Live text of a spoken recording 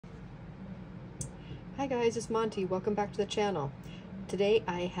Hi guys, it's Monty. Welcome back to the channel. Today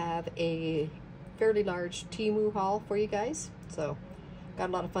I have a fairly large Temu haul for you guys. So,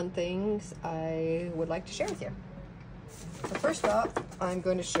 got a lot of fun things I would like to share with you. So first off, I'm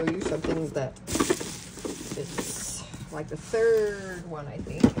going to show you something that is like the third one, I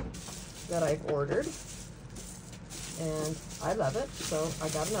think, that I've ordered. And I love it, so I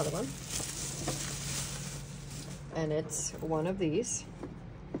got another one. And it's one of these.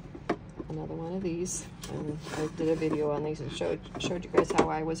 Another one of these, and I did a video on these and showed you guys how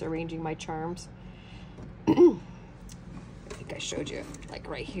I was arranging my charms. I think I showed you like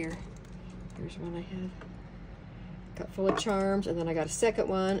right here. Here's one I had got full of charms, and then I got a second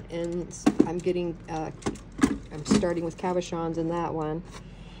one, and I'm starting with cabochons in that one.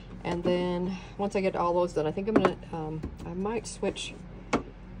 And then once I get all those done, I think I'm gonna I might switch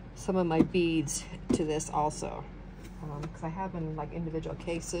some of my beads to this also, because I have them in like individual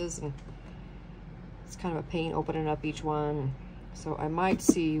cases, and it's kind of a pain opening up each one. So I might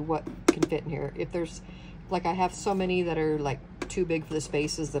see what can fit in here. If there's, like, I have so many that are like too big for the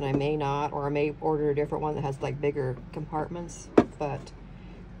spaces, then I may not, or I may order a different one that has like bigger compartments. But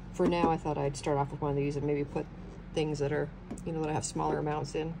for now, I thought I'd start off with one of these and maybe put things that are, you know, that I have smaller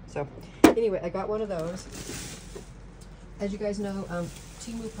amounts in. So anyway, I got one of those. As you guys know,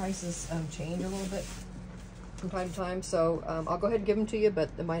 Temu prices change a little bit from time to time, so I'll go ahead and give them to you, but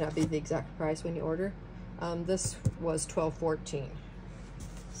it might not be the exact price when you order. This was $12.14,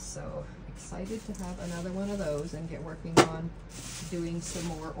 so excited to have another one of those and get working on doing some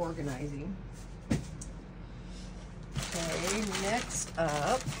more organizing. Okay, next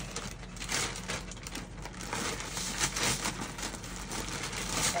up,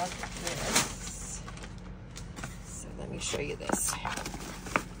 I got this. So let me show you this.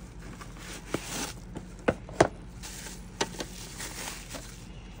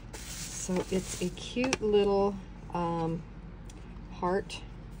 So it's a cute little heart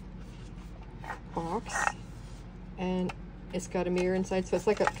box, and it's got a mirror inside, so it's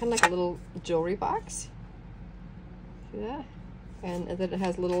like kind of like a little jewelry box. See that? And then it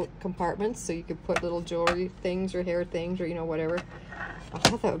has little compartments, so you could put little jewelry things or hair things or, you know, whatever. I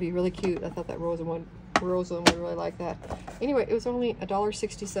thought that would be really cute. I thought that Rosalind would really like that. Anyway, it was only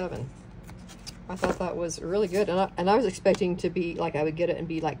 $1.67. I thought that was really good, and I was expecting to be like, I would get it and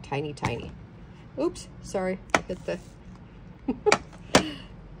be like tiny. Oops, sorry, I hit the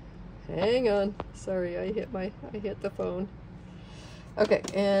hang on, sorry, I hit the phone. Okay,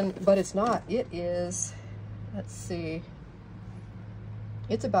 but it's not. It is, let's see,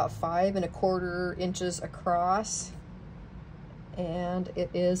 it's about 5 1/4 inches across, and it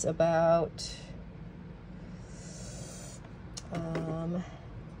is about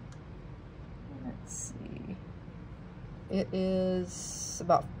let's see, it is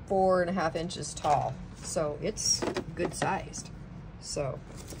about 4 1/2 inches tall, so it's good sized. So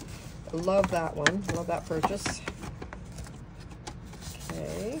love that one, love that purchase.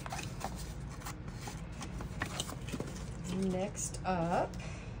 Okay, next up,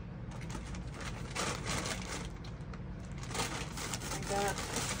 I got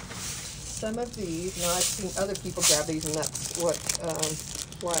some of these. Now, I've seen other people grab these, and that's what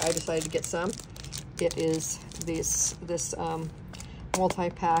why I decided to get some. It is this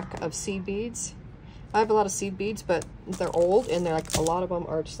multi-pack of seed beads. I have a lot of seed beads, but they're old, and they're like, a lot of them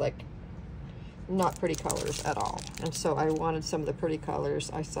are just like not pretty colors at all. And so I wanted some of the pretty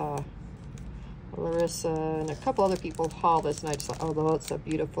colors. I saw Larissa and a couple other people haul this, and I just thought, oh, it's a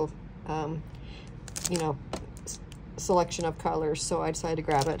beautiful, you know, selection of colors. So I decided to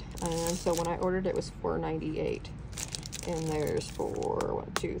grab it. And so when I ordered it, it was $4.98. And there's 4,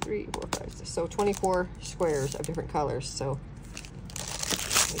 1, 2, 3, 4, 5, 6. So 24 squares of different colors. So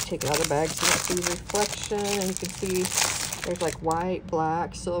let me take it out of the bag so you can see the reflection. And you can see there's like white,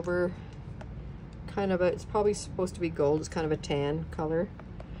 black, silver, kind of a, it's probably supposed to be gold. It's kind of a tan color.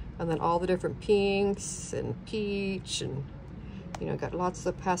 And then all the different pinks and peach, and, you know, got lots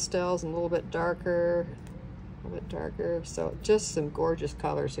of pastels and a little bit darker. So just some gorgeous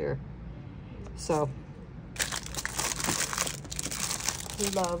colors here. So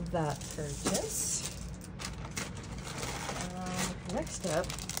love that purchase. Next up,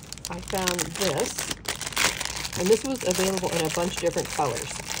 I found this, and this was available in a bunch of different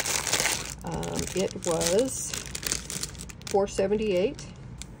colors. It was $4.78,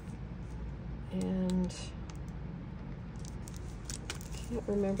 and I can't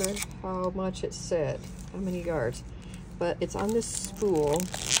remember how much it said, how many yards, but it's on this spool.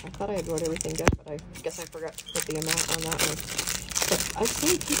 I thought I had wrote everything down, but I guess I forgot to put the amount on that one. But I've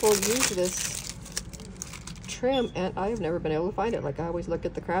seen people use this trim, and I have never been able to find it. Like, I always look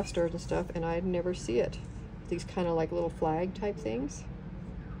at the craft stores and stuff, and I never see it. These kind of like little flag type things.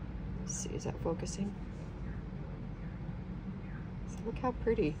 Let's see, is that focusing? So look how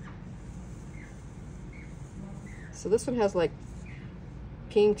pretty. So this one has like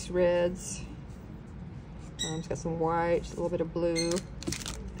pinks, reds. It's got some white, a little bit of blue.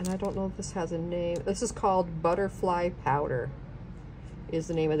 And I don't know if this has a name. This is called Butterfly Powder, is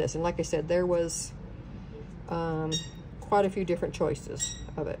the name of this. And like I said, there was quite a few different choices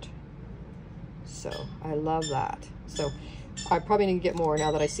of it. So I love that. So I probably need to get more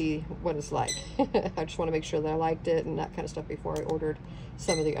now that I see what it's like. I just want to make sure that I liked it and that kind of stuff before I ordered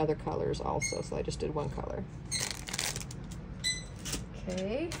some of the other colors also. So I just did one color.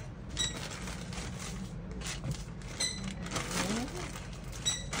 Okay.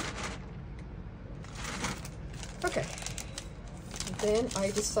 Okay. Then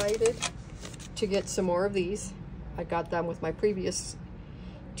I decided to get some more of these. I got them with my previous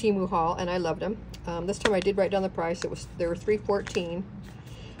Temu haul, and I loved them. This time I did write down the price. They were $3.14.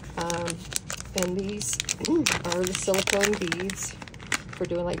 And these are the silicone beads for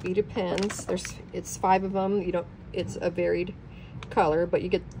doing like beaded pens. It's 5 of them. It's a varied color, but you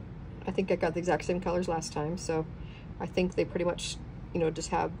get, I think I got the exact same colors last time, so I think they pretty much, just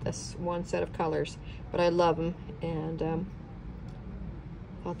have this one set of colors. But I love them, and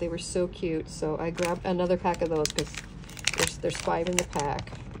thought they were so cute, so I grabbed another pack of those because there's 5 in the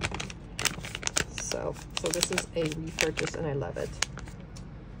pack. So this is a repurchase, and I love it.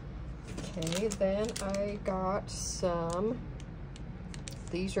 Okay, then I got some,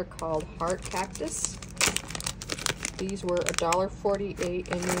 these are called Heart Cactus. These were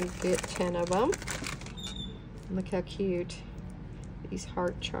 $1.48, and you get 10 of them. Look how cute these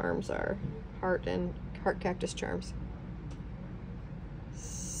heart charms are. Heart cactus charms.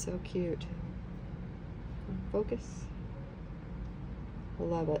 So cute. Focus.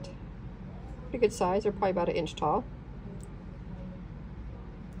 Love it. Pretty good size. They're probably about 1 inch tall.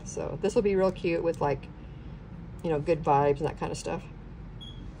 So this will be real cute with, like, good vibes and that kind of stuff.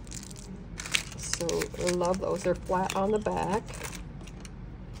 So I love those. They're flat on the back.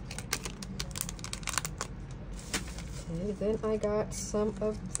 Okay, then I got some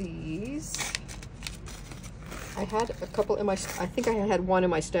of these. I had a couple in my, I think I had one in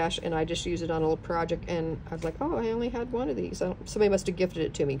my stash, and I just used it on a little project, and I was like, oh, I only had one of these. Somebody must have gifted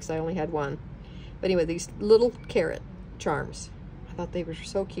it to me because I only had one. But anyway, these little carrot charms. I thought they were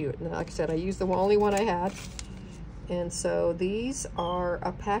so cute. And like I said, I used the only one I had. And so these are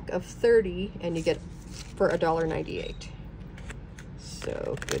a pack of 30, and you get for $1.98.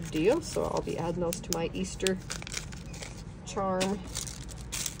 So good deal. So I'll be adding those to my Easter charm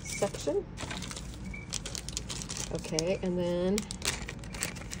section. Okay, and then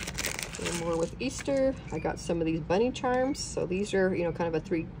a little more with Easter. I got some of these bunny charms. So these are, kind of a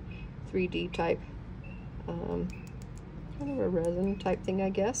 3D type, kind of a resin type thing, I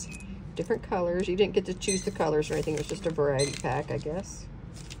guess. Different colors. You didn't get to choose the colors or anything. It was just a variety pack, I guess.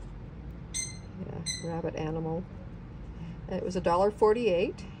 Yeah, rabbit animal. And it was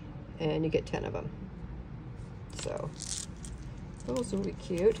 $1.48, and you get 10 of them. So those will be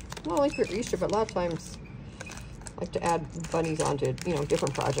cute. Not only for Easter, but a lot of times I like to add bunnies onto,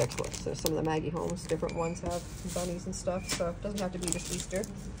 different projects. So some of the Maggie homes, different ones have bunnies and stuff. So it doesn't have to be just Easter.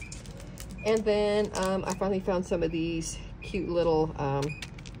 And then I finally found some of these cute little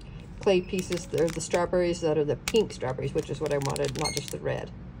clay pieces. They're the strawberries that are the pink strawberries, which is what I wanted, not just the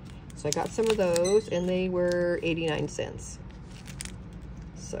red. So I got some of those, and they were 89 cents.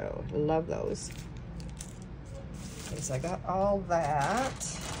 So I love those. Okay, so I got all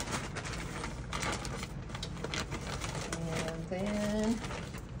that. And then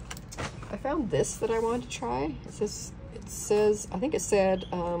I found this that I wanted to try. It says, I think it said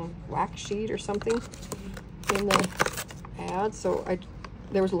wax sheet or something in the ad. So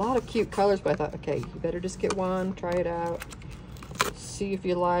there was a lot of cute colors, but I thought, okay, you better just get one, try it out, see if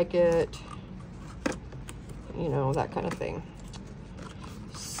you like it, that kind of thing.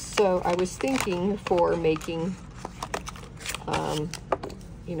 So I was thinking for making,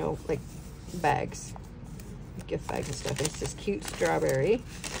 like bags, gift bags and stuff. And it's this cute strawberry.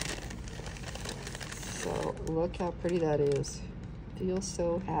 So look how pretty that is. Feels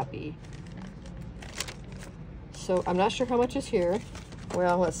so happy. So I'm not sure how much is here.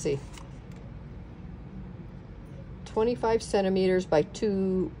 Well, let's see. 25 centimeters by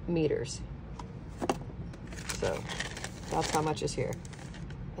 2 meters. So that's how much is here.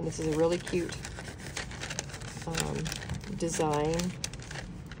 And this is a really cute design.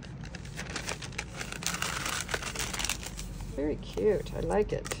 Very cute. I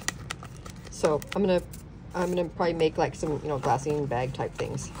like it. So I'm gonna I'm gonna probably make like some, you know, glassine bag type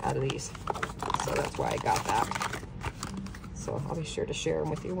things out of these. So that's why I got that. So I'll be sure to share them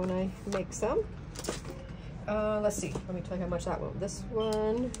with you when I make some. Let's see, let me tell you how much that one. This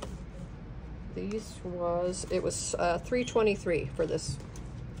one, it was $3.23 for this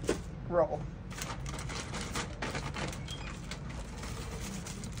roll.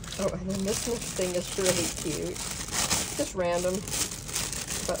 Oh, and then this next thing is really cute. Just random,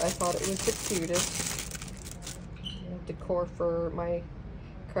 but I thought it was the cutest. Decor for my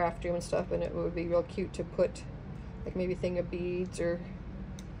craft room and stuff, and it would be real cute to put like maybe a thing of beads or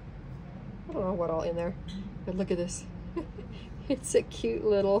I don't know what all in there. But look at this. It's a cute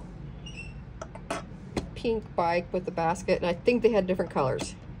little pink bike with the basket, and I think they had different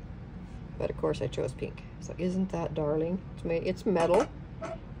colors, but of course I chose pink. So isn't that darling? It's metal.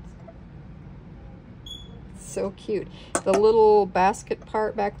 So cute. The little basket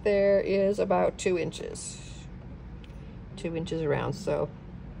part back there is about 2 inches. 2 inches around, so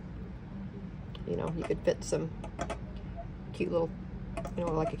you know, you could fit some cute little, you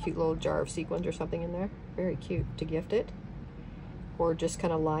know, like a cute little jar of sequins or something in there. Very cute to gift it, or just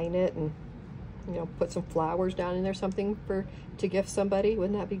kind of line it and, you know, put some flowers down in there, something to gift somebody.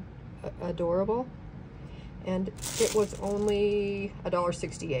 Wouldn't that be adorable? And it was only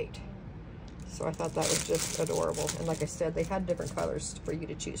 $1.68, so I thought that was just adorable. And like I said, they had different colors for you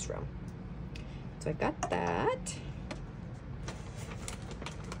to choose from, so I got that.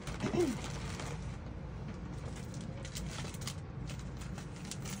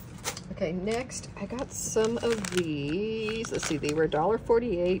 Okay, next I got some of these. Let's see, they were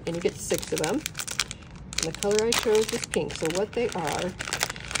 $1.48 and you get 6 of them. And the color I chose is pink. So what they are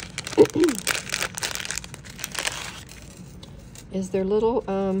is their little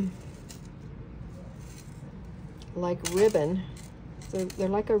like ribbon. So they're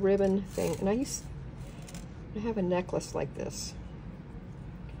like a ribbon thing. And I have a necklace like this.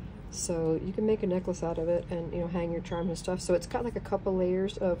 So you can make a necklace out of it and, you know, hang your charms and stuff. So it's got like a couple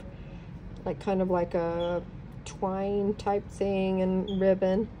layers of like kind of like a twine type thing and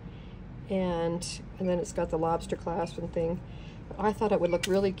ribbon, and then it's got the lobster clasp and thing. But I thought it would look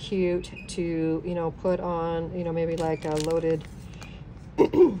really cute to, you know, put on, you know, maybe like a loaded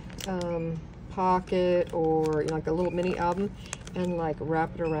pocket, or, you know, like a little mini album, and like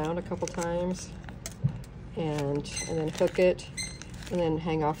wrap it around a couple times and then hook it, and then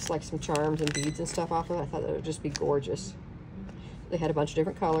hang off like some charms and beads and stuff off of it. I thought that would just be gorgeous. They had a bunch of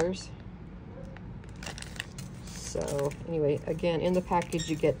different colors. So anyway, again, in the package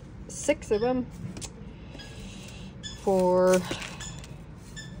you get 6 of them for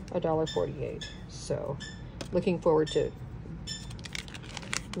 $1.48. So looking forward to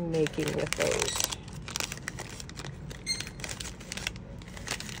making with those.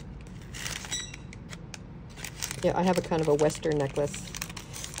 Yeah, I have a kind of a Western necklace.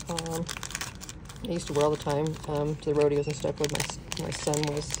 I used to wear all the time to the rodeos and stuff when my son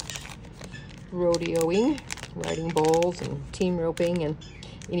was rodeoing, riding bulls and team roping. And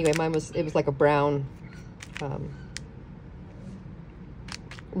anyway, it was like a brown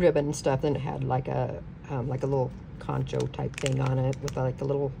ribbon and stuff. Then it had like a little concho type thing on it with like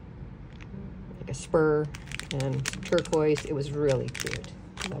a spur and turquoise. It was really cute.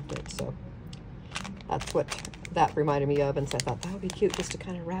 Loved it. So that's what that reminded me of, and so I thought that would be cute just to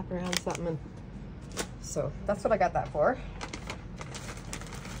kind of wrap around something. And so that's what I got that for.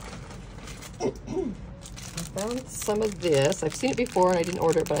 I found some of this. I've seen it before and I didn't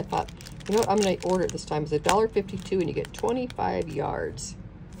order it, but I thought, you know what, I'm going to order it this time. It's $1.52 and you get 25 yards.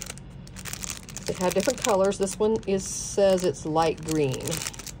 It had different colors. This one says it's light green.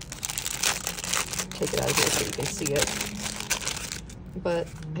 Take it out of here so you can see it. But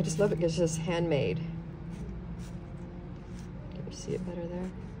I just love it because it says handmade. Can you see it better there? Not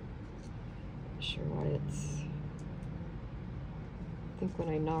sure why it's... I think when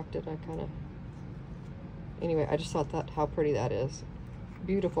I knocked it, I kind of... Anyway, I just thought how pretty that is.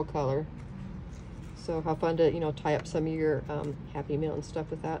 Beautiful color. So how fun to, you know, tie up some of your Happy Meal and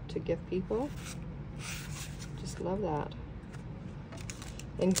stuff with that to gift people. Just love that.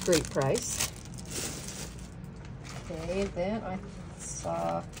 And great price. Okay, then I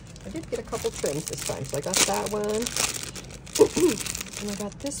did get a couple trims this time. So I got that one. And I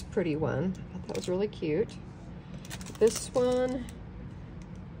got this pretty one. I thought that was really cute. This one,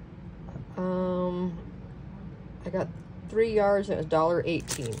 I got 3 yards and it was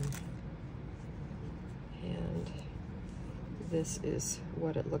 $1.18. And this is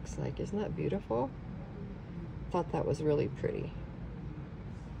what it looks like. Isn't that beautiful? Thought that was really pretty.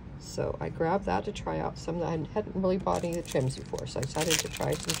 So I grabbed that to try out some. I hadn't really bought any of the trims before, so I decided to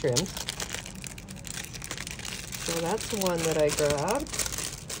try some trims. So that's one that I grabbed.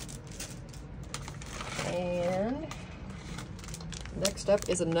 And next up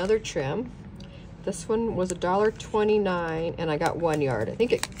is another trim. This one was $1.29 and I got 1 yard. I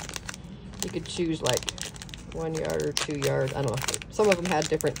think you could choose like 1 yard or 2 yard. I don't know. Some of them had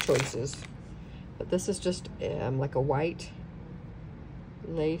different choices. But this is just like a white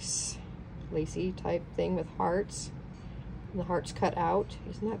lacy type thing with hearts. And the hearts cut out.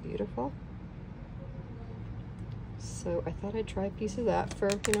 Isn't that beautiful? So I thought I'd try a piece of that for,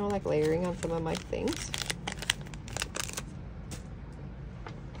 you know, like layering on some of my things.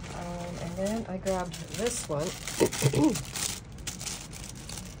 And then I grabbed this one.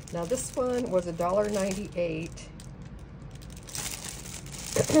 Now this one was $1.98.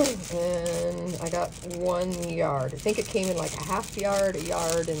 And I got 1 yard. I think it came in like a half yard, a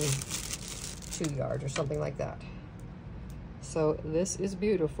yard, and 2 yards or something like that. So this is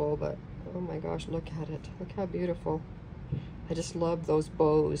beautiful, but oh my gosh, look at it. Look how beautiful. I just love those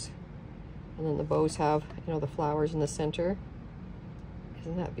bows. And then the bows have, you know, the flowers in the center.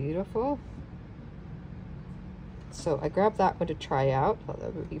 Isn't that beautiful? So I grabbed that one to try out. Thought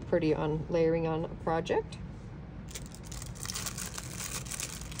that would be pretty on layering on a project.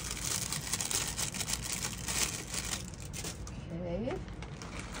 Okay.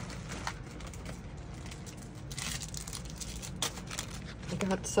 I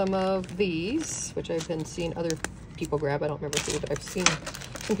got some of these, which I've been seeing other people grab. I don't remember who, but I've seen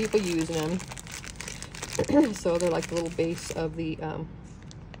some people using them. So they're like the little base of the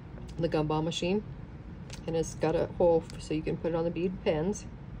gumball machine, and it's got a hole so you can put it on the bead pens,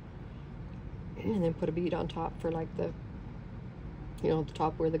 and then put a bead on top for like the, you know, the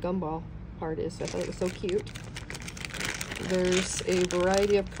top where the gumball part is. So I thought it was so cute. There's a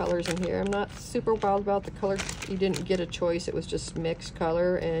variety of colors in here. I'm not super wild about the color. You didn't get a choice. It was just mixed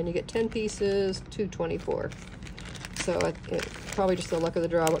color, and you get 10 pieces, $2.24. So it's probably just the luck of the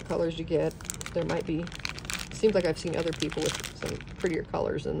draw what colors you get. There might be, seems like I've seen other people with some prettier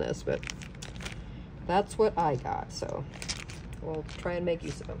colors than this, but that's what I got. So we'll try and make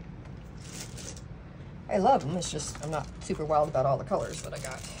use of them. I love them. It's just I'm not super wild about all the colors that I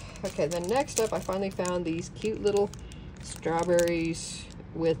got. Okay, then next up I finally found these cute little strawberries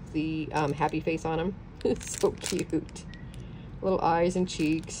with the happy face on them. It's so cute. Little eyes and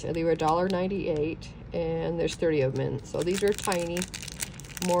cheeks. They were $1.98, and there's 30 of them in. So these are tiny,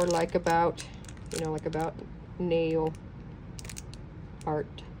 more like about, you know, like about nail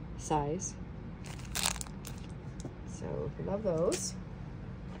art size. So love those.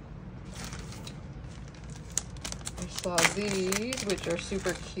 I saw these, which are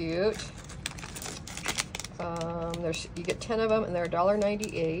super cute. You get 10 of them, and they're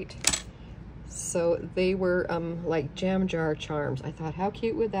 $1.98. So they were like jam jar charms. I thought, how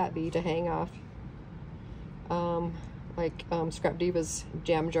cute would that be to hang off? Like Scrap Diva's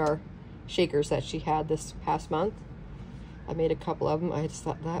jam jar shakers that she had this past month. I made a couple of them. I just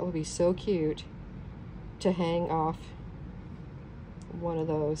thought that would be so cute to hang off one of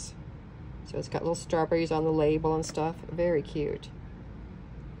those. So it's got little strawberries on the label and stuff. Very cute.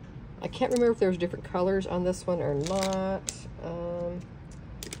 I can't remember if there's different colors on this one or not.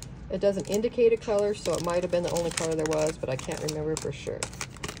 It doesn't indicate a color, so it might have been the only color there was, but I can't remember for sure.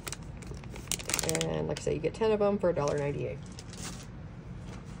 And like I say, you get 10 of them for $1.98.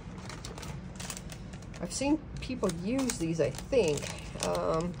 I've seen people use these, I think,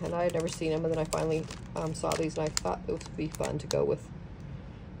 and I had never seen them, and then I finally saw these, and I thought it would be fun to go with,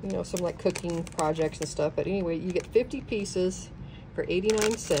 you know, some like cooking projects and stuff. But anyway, you get 50 pieces for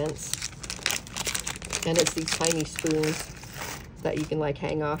 89 cents, and it's these tiny spoons that you can like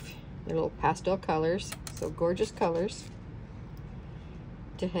hang off. They're little pastel colors, so gorgeous colors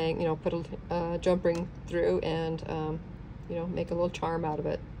to hang, you know, put a jump ring through and, you know, make a little charm out of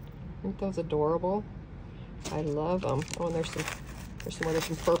it. Aren't those adorable? I love them. Oh, and there's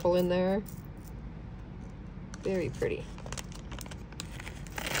some purple in there. Very pretty.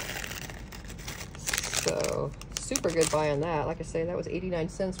 So super good buy on that. Like I say, that was 89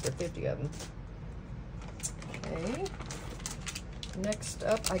 cents for 50 of them. Okay. Next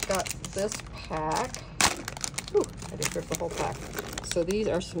up, I got this pack. Ooh, I just ripped the whole pack. So these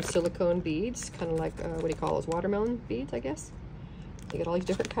are some silicone beads, kind of like, what do you call those, watermelon beads, I guess. You get all these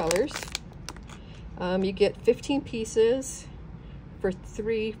different colors. You get 15 pieces for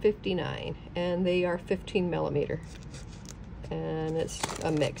 $3.59, and they are 15 millimeter. And it's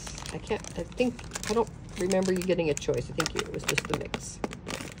a mix. I don't remember you getting a choice. I think it was just the mix.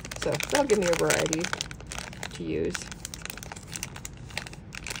 So that'll give me a variety to use.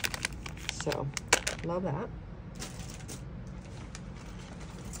 So, love that.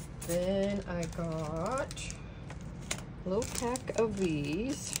 Then I got A little pack of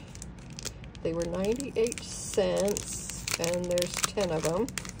these. They were 98 cents, and there's 10 of them.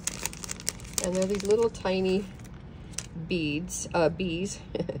 And they're these little tiny beads, bees,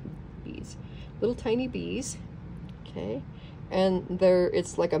 little tiny bees, okay? And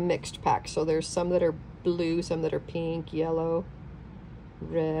it's like a mixed pack, so there's some that are blue, some that are pink, yellow,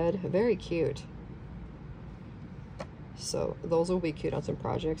 red, very cute. So those will be cute on some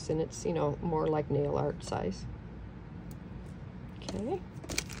projects, and it's, you know, more like nail art size. Okay.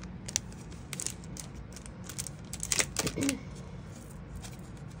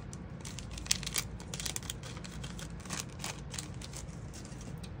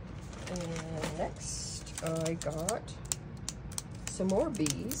 And next I got some more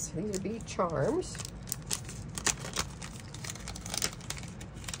bees. These are bee charms.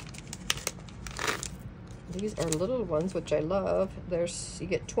 These are little ones, which I love. You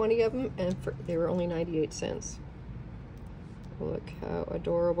get 20 of them, and they were only 98 cents. Look how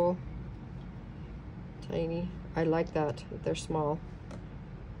adorable. Tiny. I like that they're small.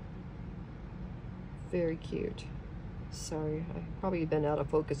 Very cute. Sorry, I've probably been out of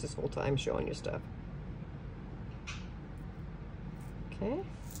focus this whole time showing you stuff. Okay.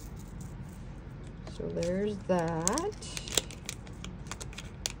 So there's that.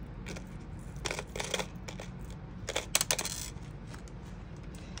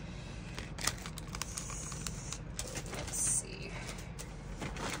 Let's see.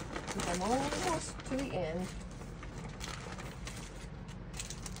 I'm almost to the end.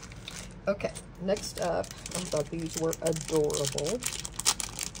 Okay, next up, I thought these were adorable.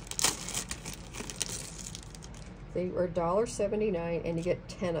 They were $1.79, and you get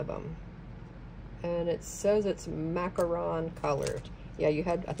 10 of them. And it says it's macaron colored. Yeah,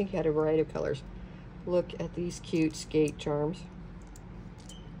 I think you had a variety of colors. Look at these cute skate charms.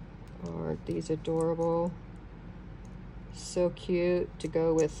 Aren't these adorable? So cute to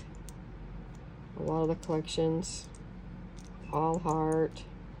go with a lot of the collections. All heart.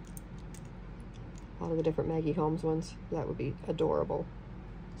 A lot of the different Maggie Holmes ones. That would be adorable.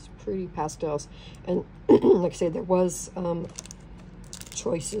 It's pretty pastels. And like I said, there was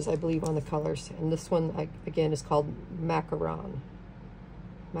choices, I believe, on the colors. And this one, again, is called macaron.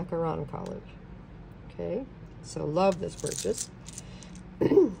 Macaron colored. Okay, so love this purchase.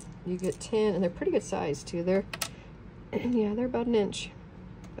 You get 10, and they're pretty good size too. They're, yeah, they're about an inch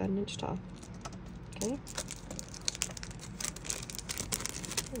tall. Okay.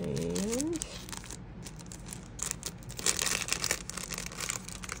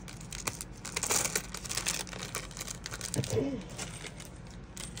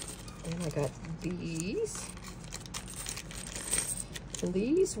 And I got these, and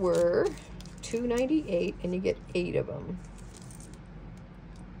these were $2.98, and you get 8 of them.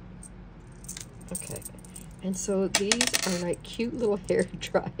 Okay, and so these are like cute little hair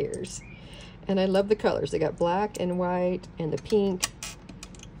dryers, and I love the colors. They got black and white, and the pink,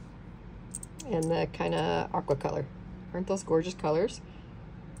 and the kind of aqua color. Aren't those gorgeous colors?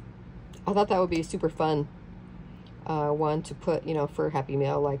 I thought that would be a super fun one to put, you know, for a Happy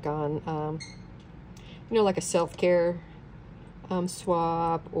Mail, like on, you know, like a self-care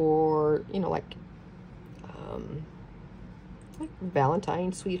swap, or, you know, like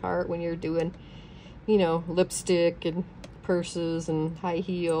Valentine's sweetheart, when you're doing, you know, lipstick and purses and high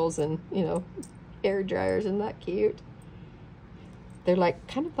heels and, you know, hair dryers. Isn't that cute? They're like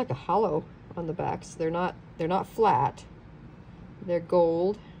kind of like a hollow on the backs. They're not flat. They're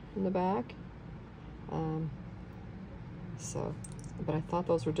gold in the back. So, but I thought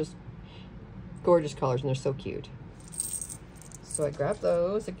those were just gorgeous colors, and they're so cute. So I grabbed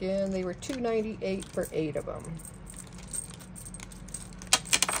those. Again, they were $2.98 for 8 of them.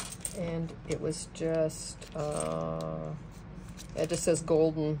 And it was just, it just says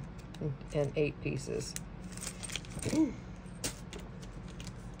golden and 8 pieces. Then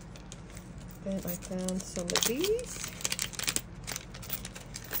I found some of these.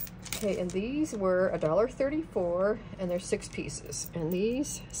 Okay, and these were $1.34, and they're 6 pieces. And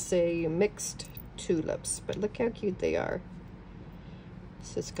these say mixed tulips, but look how cute they are.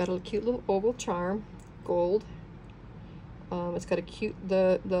 So it's got a cute little oval charm, gold. It's got a cute,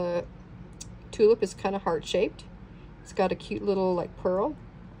 the tulip is kind of heart-shaped. It's got a cute little like pearl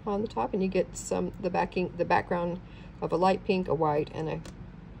on the top, and you get the background of a light pink, a white, and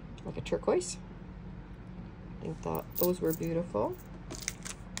like a turquoise. I thought those were beautiful.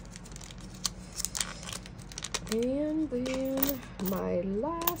 And then my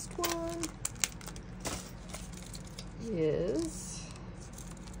last one is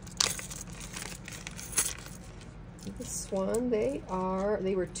this one. They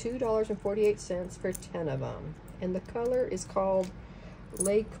were $2.48 for 10 of them. and the color is called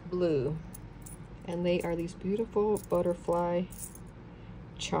Lake Blue. And they are these beautiful butterfly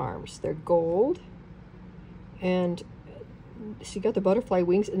charms. They're gold, and so you got the butterfly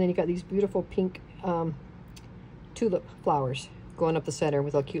wings, and then you got these beautiful pink tulip flowers going up the center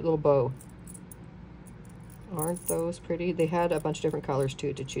with a cute little bow. Aren't those pretty? They had a bunch of different colors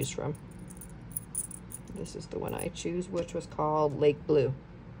too to choose from. This is the one I choose, which was called Lake Blue.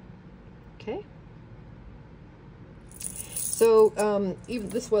 Okay. So even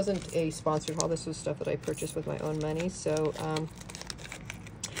this wasn't a sponsored haul. This was stuff that I purchased with my own money. So,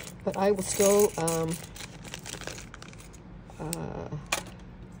 but I will still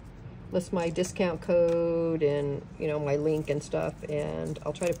list my discount code and, you know, my link and stuff, and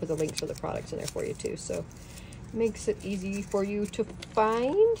I'll try to put the links for the products in there for you too. So makes it easy for you to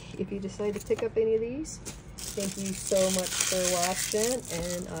find if you decide to pick up any of these. Thank you so much for watching,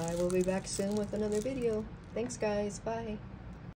 and I will be back soon with another video. Thanks guys, bye.